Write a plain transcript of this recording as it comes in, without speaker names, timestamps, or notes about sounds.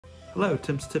Hello,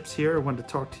 Tim's Tips here. I wanted to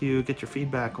talk to you, get your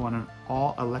feedback on an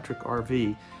all-electric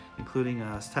RV, including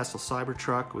a Tesla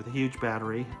Cybertruck with a huge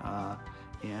battery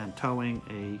and towing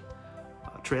a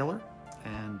trailer.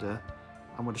 And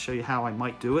I want to show you how I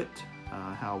might do it,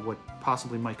 what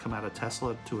possibly might come out of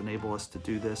Tesla to enable us to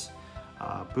do this.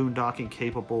 Boondocking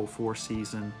capable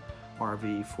 4-season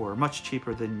RV for much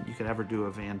cheaper than you could ever do a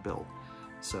van build.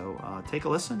 So take a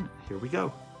listen. Here we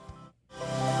go.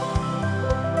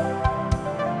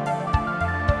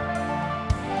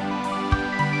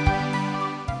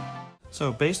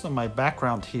 So based on my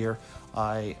background here,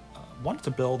 I wanted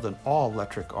to build an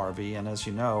all-electric RV, and as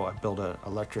you know, I built a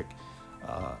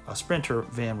Sprinter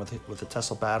van with a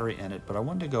Tesla battery in it, but I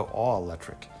wanted to go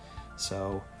all-electric.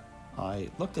 So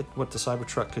I looked at what the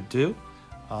Cybertruck could do.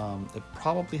 It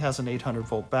probably has an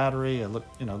 800-volt battery. I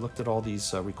looked at all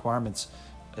these requirements.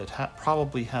 It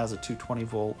probably has a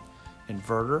 220-volt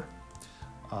inverter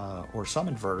or some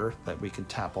inverter that we can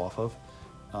tap off of.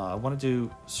 I want to do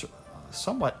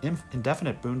somewhat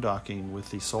indefinite boondocking with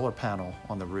the solar panel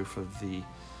on the roof of the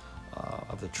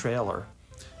trailer,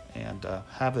 and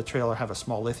have the trailer have a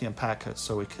small lithium pack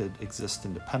so it could exist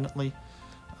independently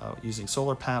using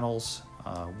solar panels.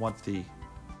 I want the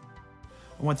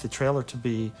trailer to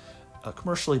be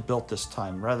commercially built this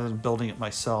time. Rather than building it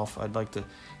myself, I'd like to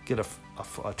get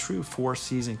a true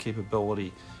 4-season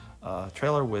capability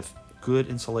trailer with good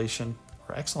insulation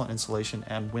or excellent insulation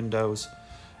and windows,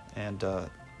 and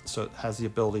so it has the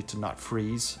ability to not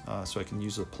freeze, so I can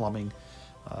use the plumbing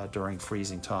during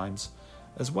freezing times,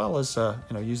 as well as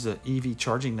use the EV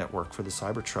charging network for the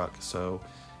Cybertruck so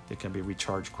it can be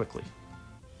recharged quickly.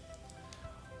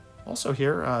 Also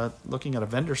here, looking at a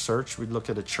vendor search, we looked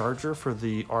at a charger for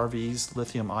the RV's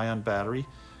lithium-ion battery,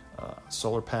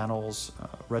 solar panels,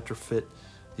 retrofit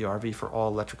the RV for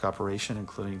all-electric operation,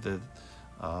 including the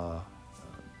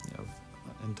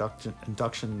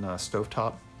induction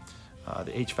stovetop,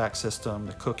 the HVAC system,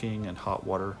 the cooking and hot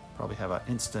water. Probably have an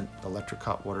instant electric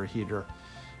hot water heater,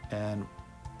 and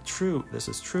this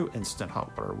is true instant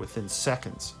hot water within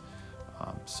seconds.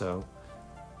 So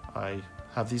I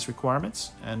have these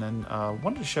requirements, and then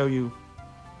wanted to show you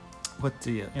what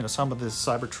the some of the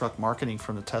Cybertruck marketing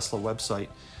from the Tesla website.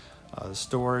 The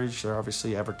storage, they're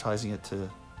obviously advertising it to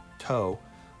tow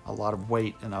a lot of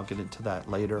weight, and I'll get into that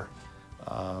later.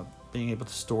 Being able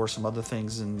to store some other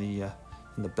things in the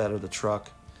bed of the truck.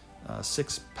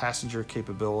 6-passenger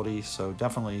capability, so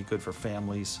definitely good for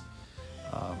families.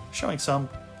 Showing some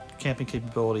camping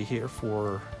capability here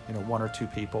for 1 or 2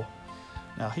 people.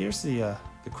 Now here's the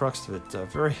crux of it.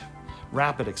 Very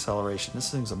rapid acceleration.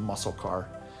 This thing's a muscle car.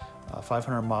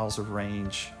 500 miles of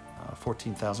range,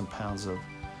 14,000 pounds of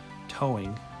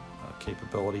towing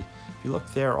capability. If you look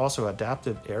there, also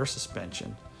adaptive air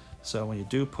suspension. So when you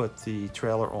do put the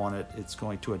trailer on it, it's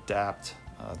going to adapt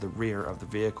the rear of the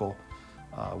vehicle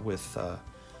with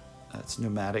its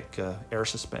pneumatic air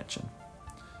suspension.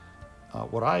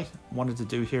 What I wanted to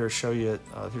do here is show you,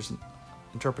 here's an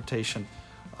interpretation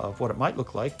of what it might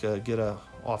look like. Get a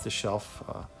off-the-shelf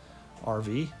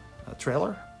RV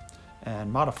trailer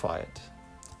and modify it.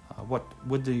 What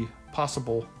would the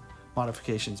possible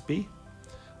modifications be?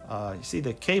 You see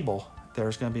the cable there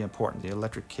is going to be important, the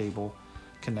electric cable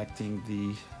connecting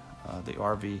the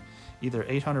RV, either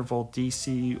 800-volt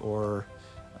DC or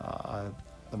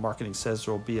the marketing says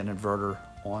there will be an inverter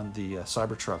on the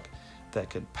Cybertruck that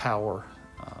could power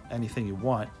anything you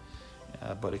want,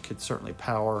 but it could certainly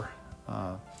power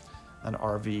an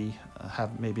RV,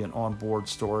 have maybe an onboard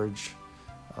storage,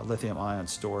 lithium-ion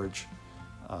storage.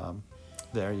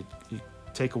 There you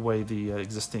take away the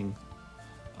existing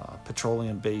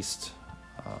petroleum-based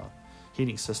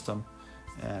heating system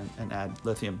and add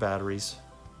lithium batteries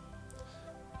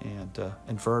and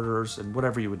inverters and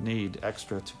whatever you would need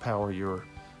extra to power your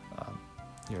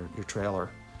trailer.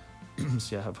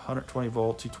 So you have 120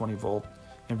 volt, 220 volt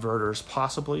inverters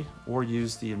possibly, or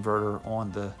use the inverter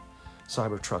on the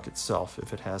Cybertruck itself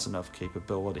if it has enough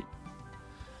capability.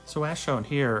 So as shown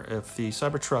here, if the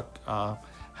Cybertruck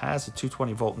has a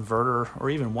 220 volt inverter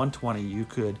or even 120, you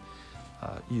could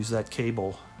use that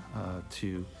cable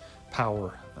to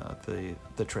power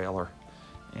the trailer,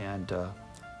 and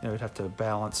you'd have to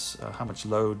balance how much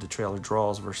load the trailer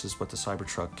draws versus what the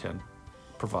Cybertruck can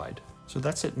provide. So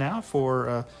that's it now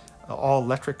for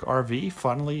all-electric RV,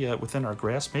 finally within our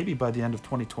grasp, maybe by the end of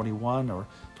 2021 or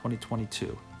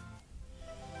 2022.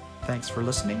 Thanks for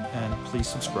listening, and please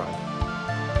subscribe.